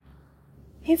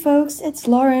Hey folks, it's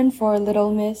Lauren for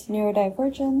Little Miss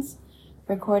Neurodivergence,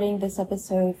 recording this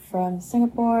episode from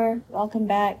Singapore. Welcome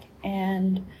back.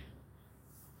 And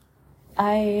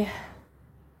a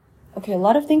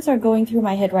lot of things are going through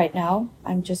my head right now.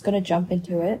 I'm just gonna jump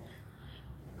into it.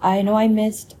 I know I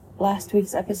missed last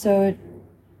week's episode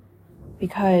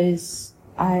because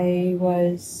I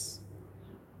was,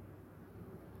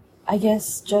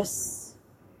 just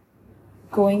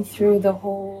going through the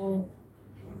whole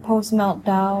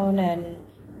post-meltdown and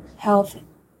health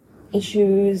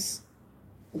issues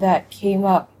that came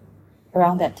up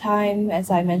around that time, as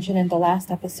I mentioned in the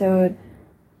last episode.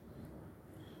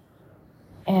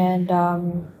 And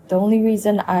the only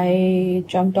reason I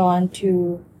jumped on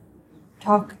to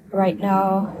talk right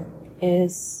now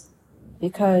is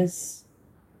because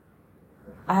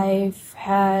I've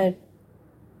had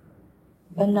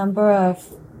a number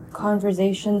of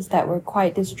conversations that were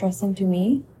quite distressing to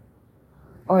me,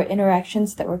 or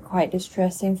interactions that were quite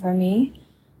distressing for me.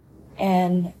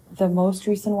 And the most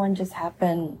recent one just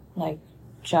happened,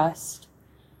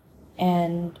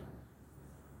 and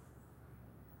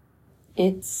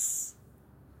it's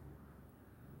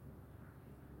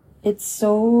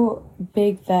so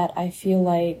big that I feel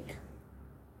like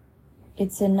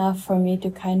it's enough for me to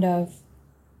kind of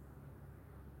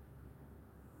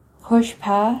push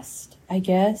past, I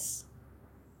guess,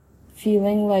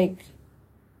 feeling like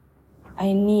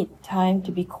I need time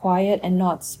to be quiet and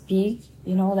not speak,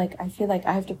 I feel like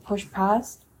I have to push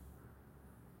past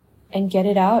and get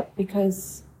it out,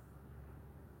 because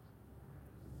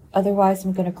otherwise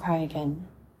I'm gonna cry again.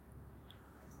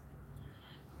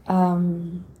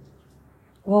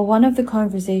 One of the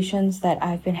conversations that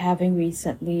I've been having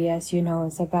recently, as you know,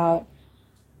 is about,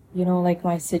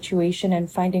 my situation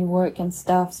and finding work and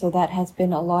stuff. So that has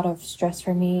been a lot of stress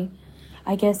for me.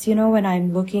 I guess, when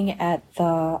I'm looking at the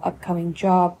upcoming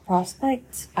job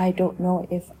prospects, I don't know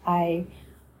if I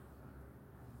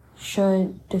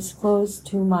should disclose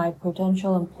to my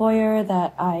potential employer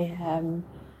that I am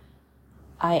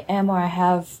or I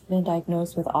have been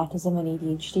diagnosed with autism and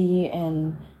ADHD.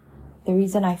 And the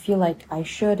reason I feel like I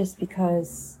should is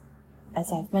because,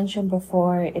 as I've mentioned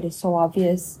before, it is so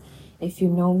obvious. If you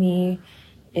know me,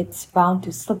 it's bound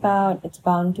to slip out. It's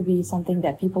bound to be something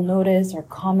that people notice or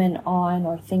comment on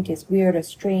or think is weird or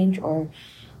strange or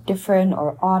different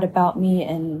or odd about me.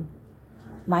 And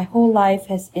my whole life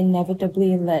has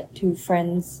inevitably led to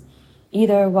friends they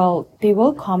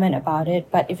will comment about it,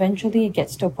 but eventually it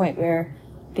gets to a point where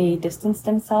they distance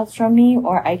themselves from me,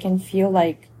 or I can feel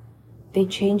like they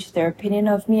change their opinion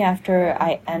of me after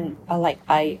I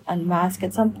unmask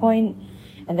at some point.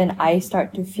 And then I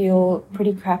start to feel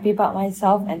pretty crappy about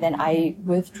myself, and then I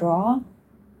withdraw.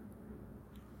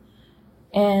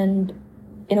 And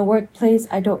in a workplace,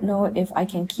 I don't know if I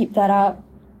can keep that up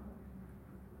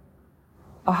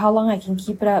or how long I can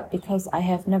keep it up, because I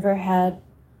have never had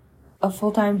a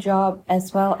full-time job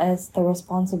as well as the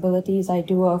responsibilities I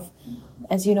do of,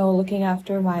 as you know, looking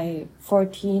after my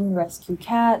 14 rescue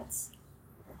cats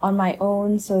on my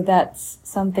own. So that's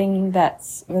something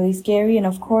that's really scary. And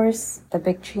of course, the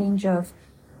big change of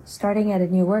starting at a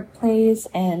new workplace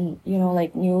and,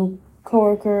 new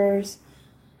coworkers.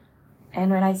 And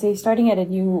when I say starting at a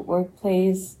new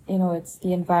workplace, it's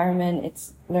the environment,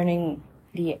 it's learning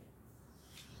the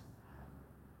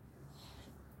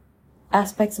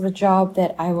aspects of a job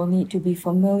that I will need to be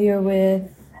familiar with.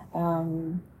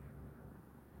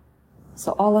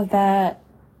 So all of that.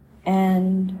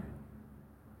 And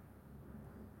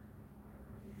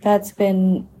that's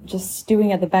been just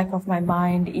stewing at the back of my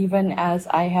mind, even as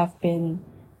I have been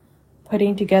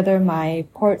putting together my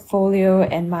portfolio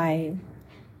and my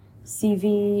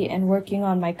CV and working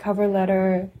on my cover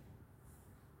letter,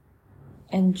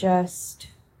 and just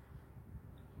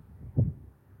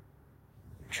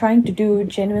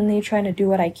genuinely trying to do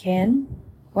what I can,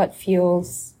 what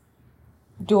feels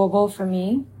doable for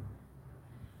me.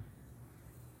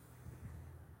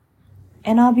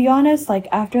 And I'll be honest,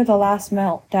 after the last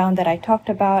meltdown that I talked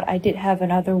about, I did have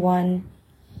another one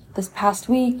this past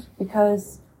week,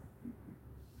 because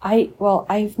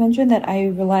I've mentioned that I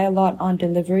rely a lot on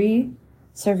delivery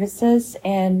services,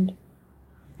 and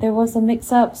there was a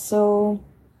mix-up, so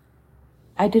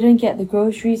I didn't get the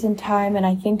groceries in time, and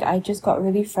I think I just got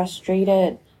really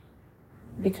frustrated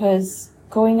because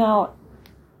going out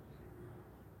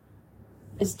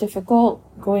is difficult.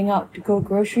 Going out to go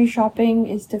grocery shopping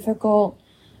is difficult.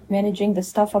 Managing the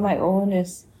stuff on my own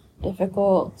is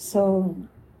difficult. So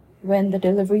when the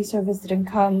delivery service didn't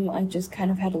come, I just kind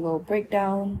of had a little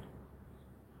breakdown.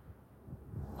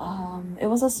 It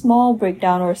was a small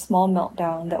breakdown or a small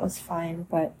meltdown. That was fine,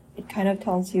 but it kind of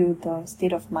tells you the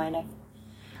state of mind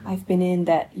I've been in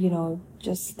that,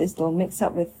 just this little mix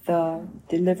up with the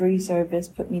delivery service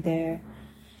put me there.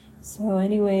 So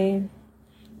anyway,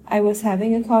 I was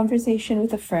having a conversation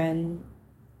with a friend,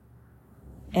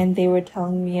 and they were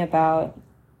telling me about,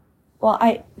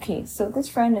 so this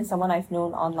friend is someone I've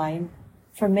known online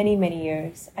for many, many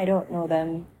years. I don't know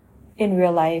them in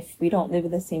real life. We don't live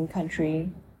in the same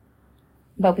country,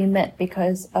 but we met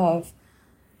because of,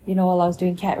 while I was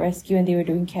doing cat rescue and they were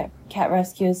doing cat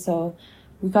rescue. So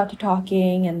we got to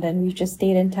talking, and then we just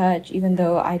stayed in touch, even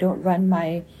though I don't run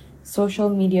my social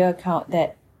media account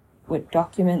that would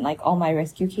document like all my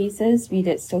rescue cases. We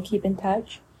did still keep in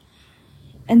touch.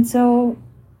 And so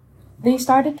they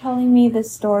started telling me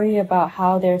this story about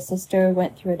how their sister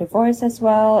went through a divorce as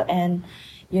well, and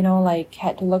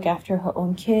had to look after her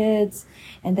own kids,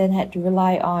 and then had to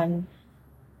rely on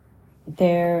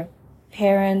their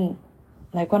parent,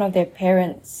 like one of their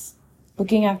parents,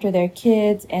 looking after their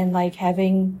kids, and like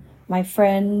having my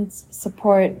friends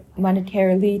support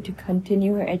monetarily to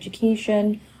continue her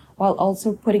education while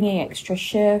also putting in extra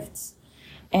shifts,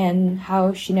 and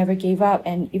how she never gave up,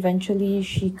 and eventually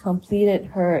she completed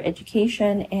her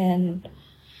education and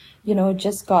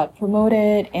just got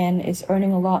promoted and is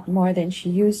earning a lot more than she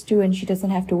used to, and she doesn't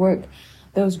have to work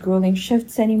those grueling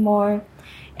shifts anymore.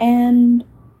 And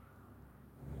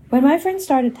when my friend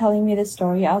started telling me this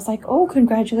story, I was like, oh,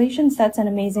 congratulations, that's an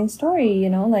amazing story,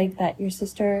 like that your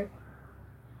sister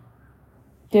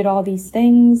did all these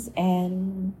things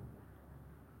and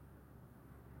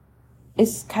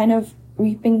is kind of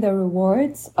reaping the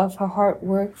rewards of her hard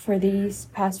work for these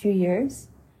past few years.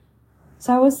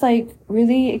 So I was like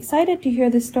really excited to hear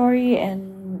the story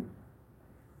and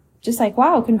just like,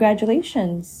 wow,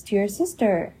 congratulations to your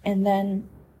sister. And then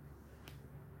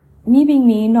me being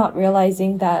me, not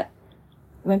realizing that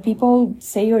when people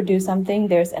say or do something,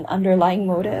 there's an underlying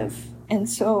motive. And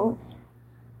so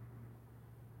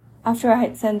after I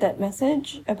had sent that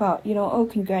message about, oh,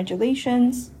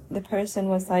 congratulations, the person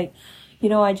was like,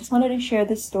 I just wanted to share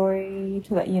this story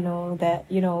to let you know that,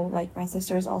 like my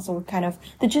sister is also kind of,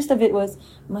 the gist of it was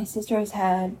my sister has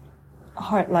had a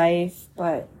hard life,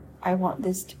 but I want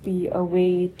this to be a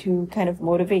way to kind of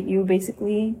motivate you,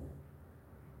 basically.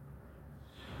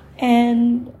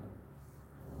 And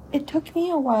it took me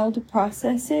a while to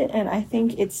process it, and I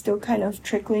think it's still kind of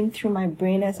trickling through my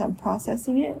brain as I'm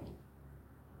processing it.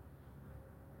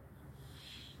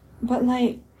 But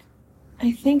I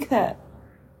think that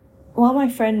while my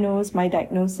friend knows my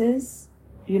diagnosis,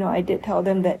 I did tell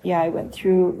them that, I went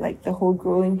through the whole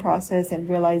grueling process and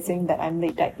realizing that I'm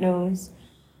late diagnosed,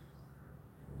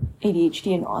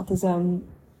 ADHD and autism.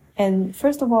 And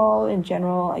first of all, in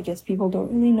general, I guess people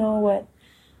don't really know what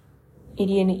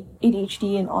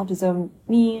ADHD and autism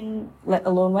mean, let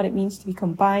alone what it means to be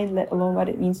combined, let alone what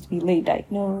it means to be late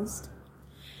diagnosed.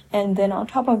 And then on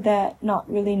top of that, not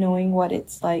really knowing what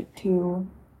it's like to,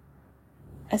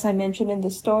 as I mentioned in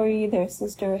the story, their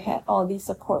sister had all these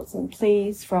supports in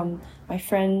place from my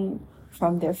friend,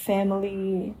 from their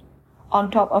family, on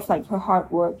top of her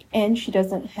hard work. And she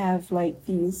doesn't have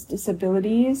these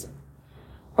disabilities,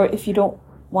 or if you don't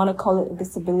want to call it a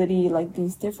disability,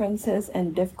 these differences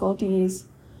and difficulties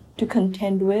to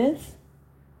contend with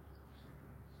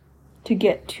to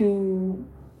get to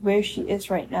where she is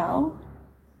right now.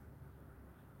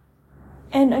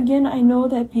 And again, I know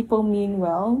that people mean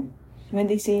well when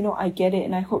they say, I get it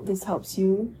and I hope this helps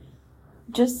you.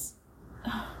 It's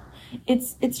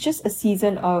just a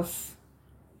season of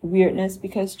weirdness,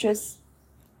 because just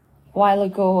a while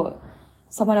ago,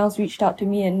 someone else reached out to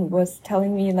me and was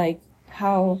telling me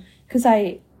how, because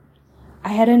I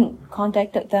hadn't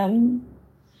contacted them.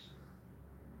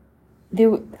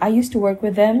 I used to work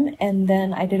with them, and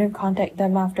then I didn't contact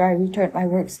them after I returned my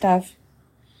work stuff.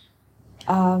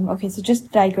 Okay, so just to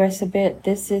digress a bit,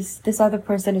 this other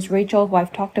person is Rachel, who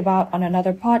I've talked about on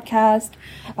another podcast.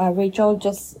 Rachel,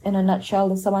 just in a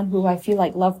nutshell, is someone who I feel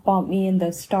love bombed me in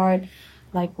the start,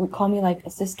 would call me a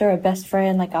sister, a best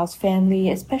friend, I was family,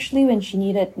 especially when she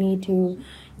needed me to,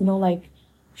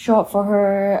 show up for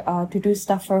her, to do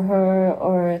stuff for her,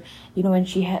 or, when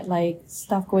she had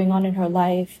stuff going on in her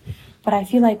life. But I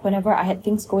feel whenever I had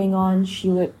things going on, she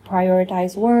would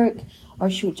prioritize work, or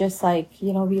she would just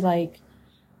be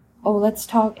oh, let's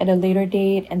talk at a later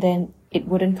date, and then it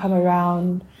wouldn't come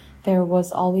around. There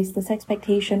was always this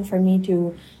expectation for me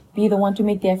to be the one to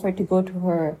make the effort to go to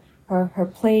her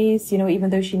place, even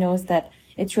though she knows that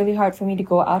it's really hard for me to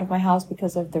go out of my house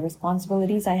because of the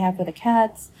responsibilities I have with the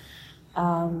cats.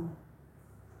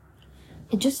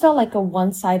 It just felt like a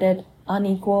one-sided,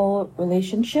 unequal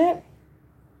relationship.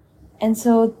 And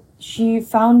so she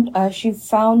found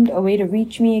a way to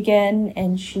reach me again,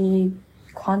 and she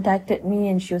contacted me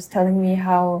and she was telling me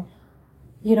how,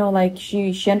 like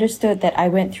she understood that I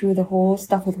went through the whole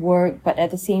stuff with work, but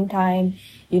at the same time,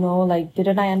 like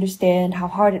didn't I understand how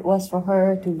hard it was for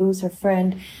her to lose her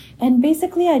friend? And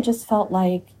basically I just felt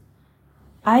like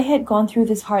I had gone through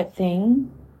this hard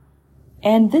thing.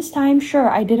 And this time, sure,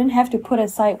 I didn't have to put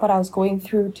aside what I was going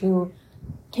through to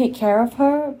take care of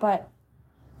her, but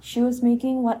she was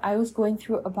making what I was going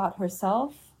through about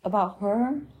herself, about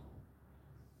her,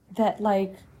 that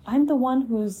like, I'm the one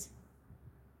who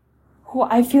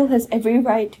I feel has every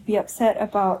right to be upset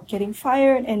about getting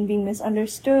fired and being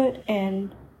misunderstood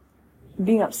and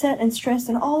being upset and stressed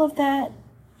and all of that.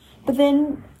 But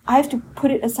then I have to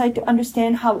put it aside to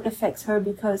understand how it affects her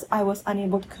because I was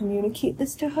unable to communicate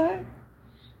this to her.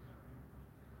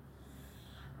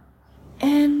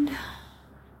 And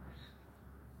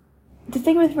the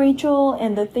thing with Rachel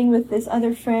and the thing with this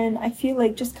other friend, I feel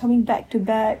like just coming back to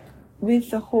back with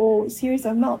the whole series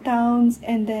of meltdowns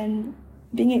and then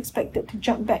being expected to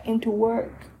jump back into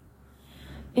work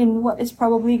in what is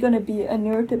probably going to be a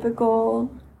neurotypical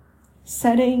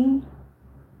setting.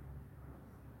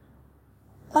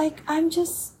 Like, I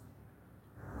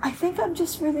think I'm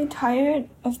just really tired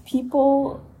of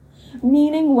people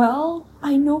meaning well.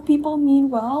 I know people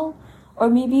mean well. Or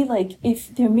maybe like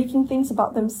if they're making things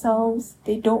about themselves,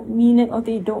 they don't mean it or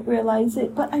they don't realize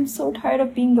it. But I'm so tired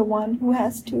of being the one who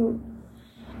has to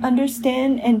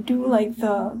understand and do like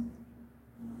the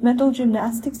mental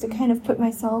gymnastics to kind of put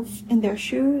myself in their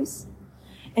shoes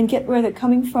and get where they're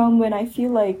coming from when I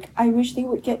feel like I wish they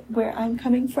would get where I'm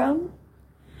coming from.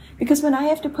 Because when I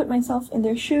have to put myself in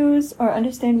their shoes or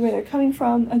understand where they're coming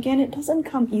from, again, it doesn't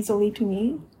come easily to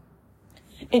me.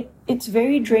 It's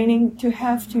very draining to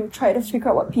have to try to figure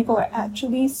out what people are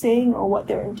actually saying or what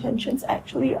their intentions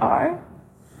actually are.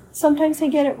 Sometimes I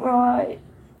get it right,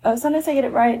 and sometimes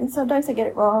I get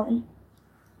it wrong.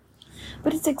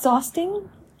 But it's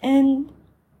exhausting, and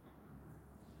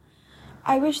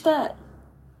I wish that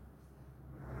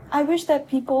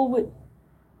people would,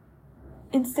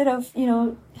 instead of,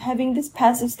 having this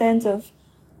passive stance of,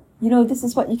 this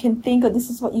is what you can think or this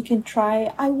is what you can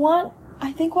try,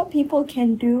 I think what people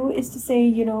can do is to say,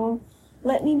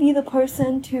 let me be the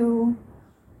person to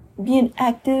be an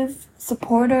active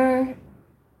supporter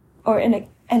or an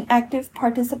active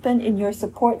participant in your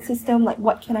support system. Like,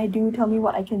 what can I do? Tell me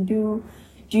what I can do.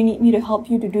 Do you need me to help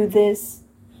you to do this?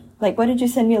 Like, why don't you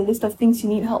send me a list of things you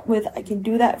need help with? I can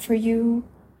do that for you.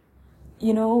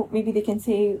 Maybe they can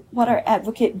say, what are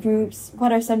advocate groups?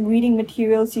 What are some reading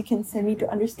materials you can send me to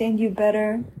understand you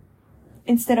better?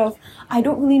 Instead of, I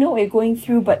don't really know what you're going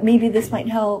through, but maybe this might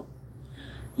help.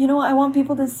 I want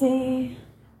people to say,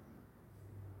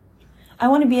 I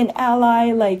want to be an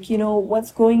ally, like,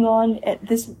 what's going on at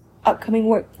this upcoming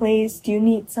workplace? Do you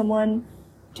need someone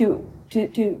to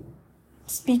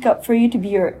speak up for you, to be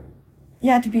your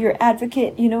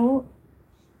advocate, to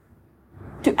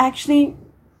actually,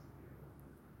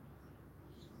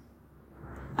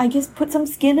 I guess, put some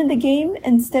skin in the game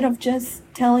instead of just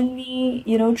telling me,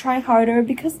 try harder.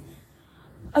 Because,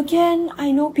 again,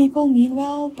 I know people mean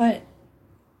well, but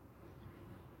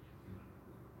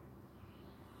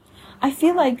I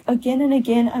feel like again and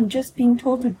again I'm just being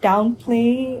told to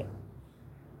downplay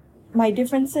my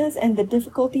differences and the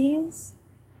difficulties.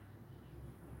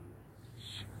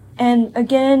 And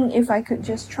again, if I could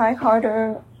just try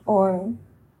harder or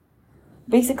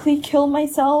basically kill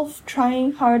myself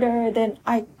trying harder, then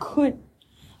I could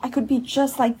be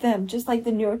just like them, just like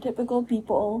the neurotypical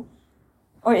people.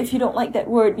 Or if you don't like that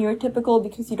word neurotypical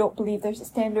because you don't believe there's a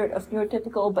standard of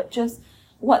neurotypical, but just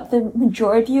what the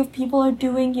majority of people are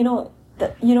doing,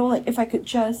 like if I could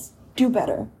just do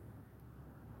better.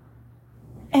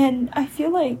 And I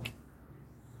feel like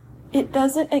it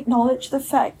doesn't acknowledge the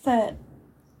fact that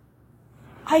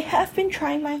I have been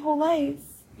trying my whole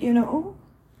life,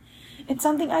 It's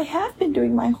something I have been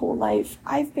doing my whole life.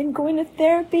 I've been going to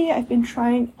therapy. I've been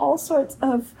trying all sorts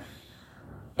of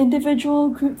individual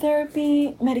group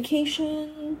therapy,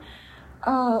 medication,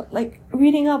 like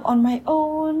reading up on my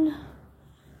own,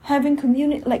 having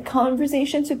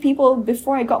conversations with people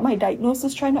before I got my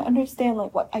diagnosis, trying to understand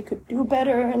like what I could do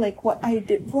better, like what I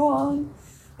did wrong,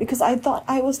 because I thought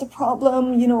I was the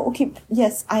problem. Okay,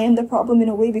 yes, I am the problem in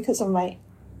a way because of my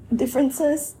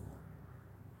differences.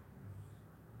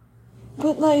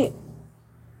 But like,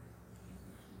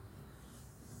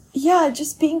 yeah,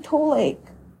 just being told like,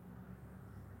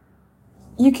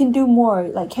 you can do more,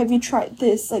 like, have you tried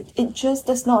this? Like, it just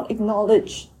does not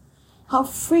acknowledge how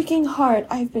freaking hard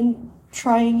I've been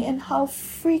trying and how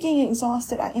freaking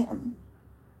exhausted I am.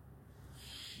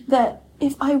 That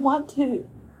if I want to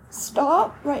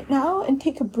stop right now and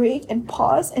take a break and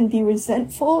pause and be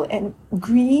resentful and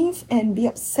grieve and be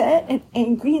upset and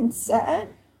angry and sad.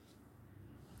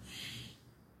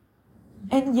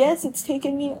 And yes, it's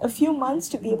taken me a few months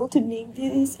to be able to name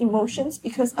these emotions,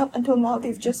 because up until now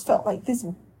they've just felt like this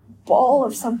ball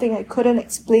of something I couldn't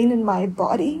explain in my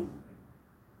body.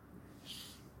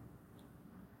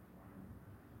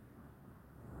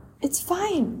 It's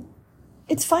fine.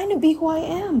 It's fine to be who I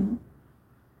am.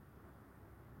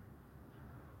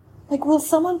 Like, will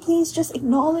someone please just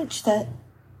acknowledge that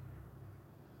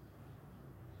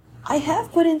I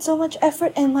have put in so much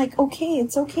effort, and like, okay,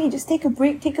 it's okay. Just take a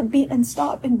break, take a beat and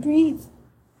stop and breathe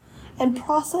and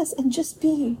process and just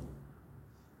be.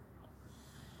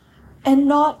 And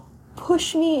not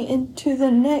push me into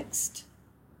the next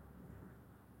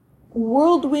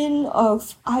whirlwind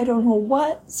of I don't know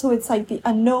what. So it's like the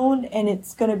unknown, and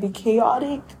it's gonna be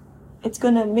chaotic. It's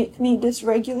gonna make me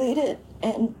dysregulated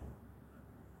and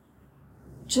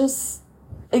just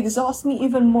exhaust me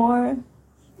even more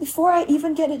before I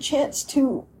even get a chance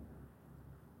to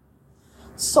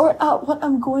sort out what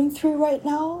I'm going through right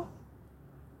now,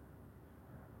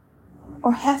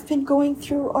 or have been going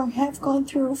through, or have gone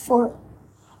through for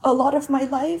a lot of my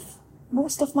life,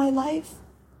 most of my life.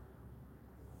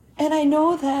 And I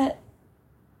know that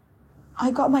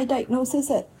I got my diagnosis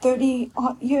at 30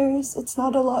 odd years. It's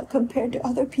not a lot compared to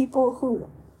other people who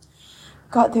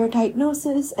got their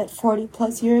diagnosis at 40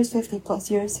 plus years, 50 plus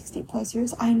years, 60 plus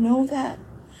years. I know that.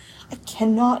 I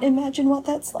cannot imagine what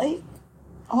that's like.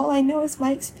 All I know is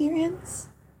my experience.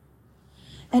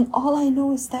 And all I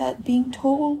know is that being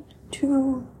told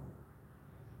to,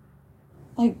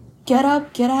 like, get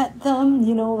up, get at them,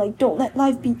 you know, like, don't let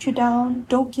life beat you down,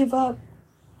 don't give up.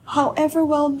 However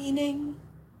well-meaning,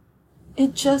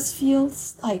 it just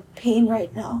feels like pain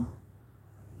right now.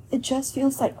 It just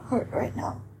feels like hurt right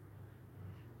now.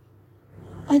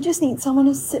 I just need someone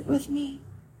to sit with me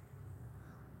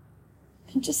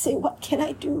and just say, what can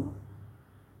I do?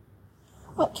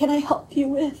 What can I help you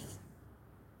with?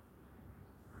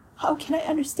 How can I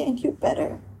understand you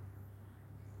better?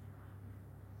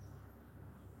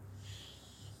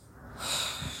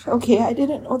 Okay, I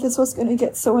didn't know this was going to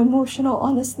get so emotional,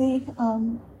 honestly.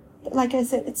 Like I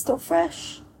said, it's still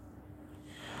fresh.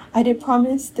 I did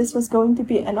promise this was going to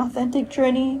be an authentic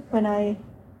journey when I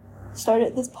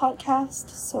started this podcast,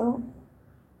 so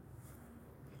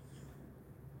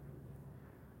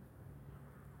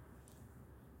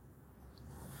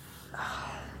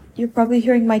you're probably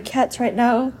hearing my cats right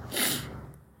now,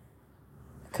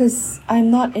 because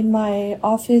I'm not in my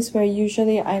office where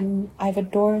usually I have a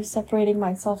door separating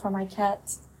myself from my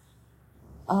cats.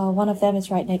 One of them is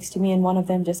right next to me, and one of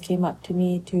them just came up to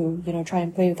me to, you know, try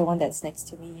and play with the one that's next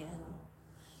to me.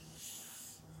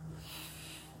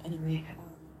 And anyway,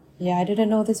 yeah, I didn't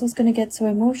know this was gonna get so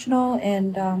emotional,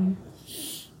 and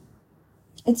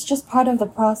it's just part of the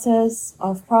process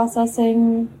of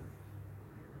processing.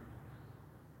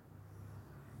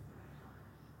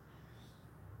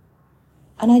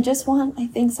 And I just want, I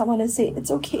think, someone to say,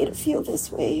 it's okay to feel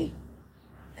this way.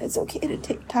 It's okay to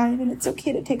take time, and it's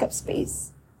okay to take up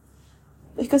space.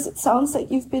 Because it sounds like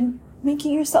you've been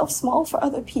making yourself small for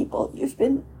other people. You've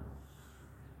been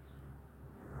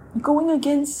going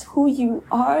against who you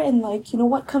are and, like, you know,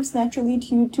 what comes naturally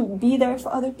to you, to be there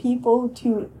for other people,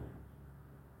 to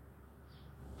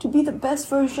be the best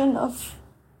version of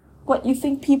what you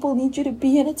think people need you to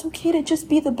be. And it's okay to just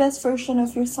be the best version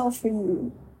of yourself for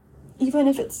you. Even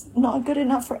if it's not good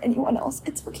enough for anyone else,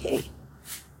 it's okay.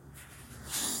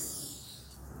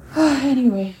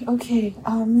 Anyway, okay,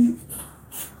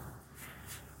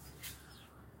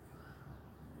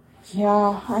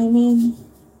 yeah, I mean,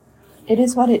 it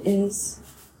is what it is.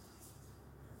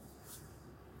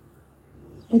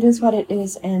 It is what it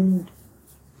is, and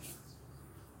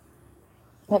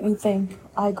let me think.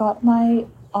 I got my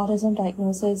autism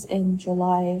diagnosis in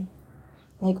July,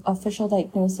 like official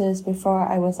diagnosis, before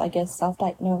I was, I guess,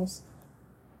 self-diagnosed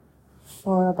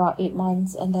for about 8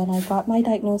 months. And then I got my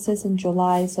diagnosis in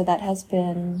July, so that has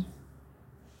been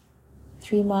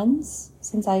 3 months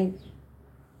since I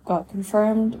got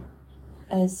confirmed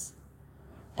as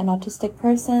an autistic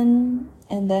person,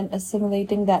 and then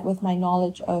assimilating that with my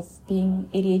knowledge of being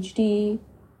ADHD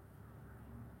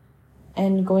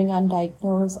and going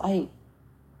undiagnosed.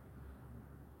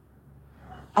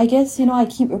 I guess, you know, I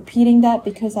keep repeating that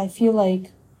because I feel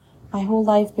like my whole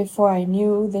life before I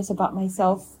knew this about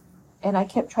myself, and I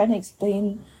kept trying to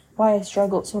explain why I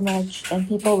struggled so much, and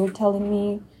people were telling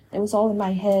me it was all in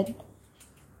my head.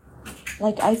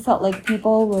 Like, I felt like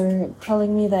people were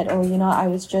telling me that, oh, you know, I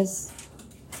was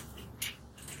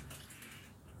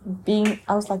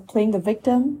like playing the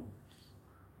victim.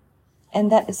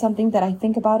 And that is something that I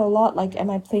think about a lot. Like, am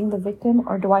I playing the victim,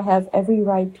 or do I have every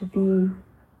right to be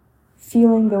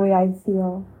feeling the way I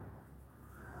feel?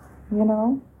 You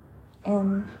know?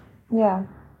 And yeah.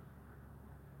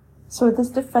 So this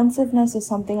defensiveness is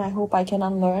something I hope I can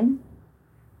unlearn.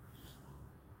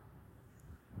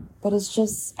 But it's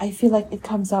just, I feel like it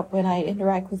comes up when I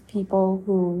interact with people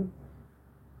who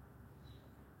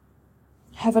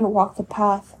haven't walked the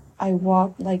path I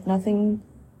walked. Like, nothing,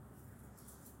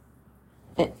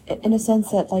 in a sense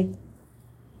that, like,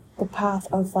 the path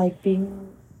of, like, being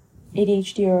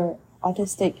ADHD or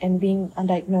autistic and being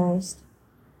undiagnosed.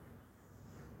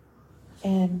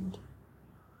 And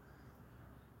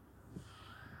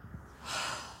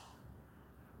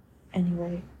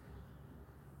anyway,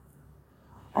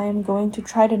 I am going to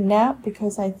try to nap,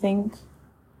 because I think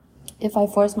if I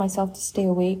force myself to stay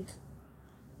awake,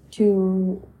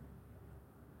 to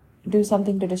do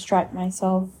something to distract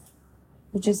myself,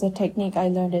 which is a technique I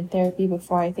learned in therapy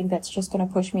before, I think that's just going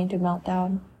to push me into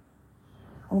meltdown.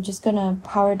 I'm just going to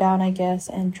power down, I guess,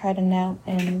 and try to nap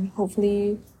and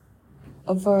hopefully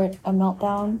avert a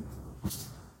meltdown.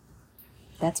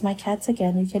 That's my cats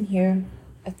again. You can hear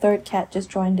a third cat just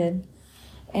joined in.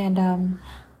 And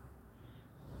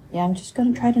yeah, I'm just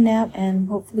going to try to nap and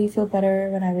hopefully feel better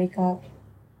when I wake up.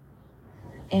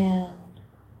 And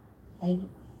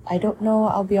I don't know,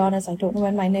 I'll be honest, I don't know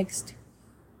when my next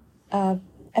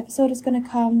episode is going to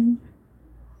come.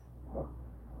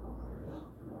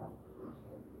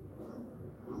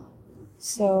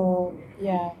 So,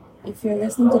 yeah, if you're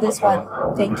listening to this one,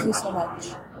 thank you so much.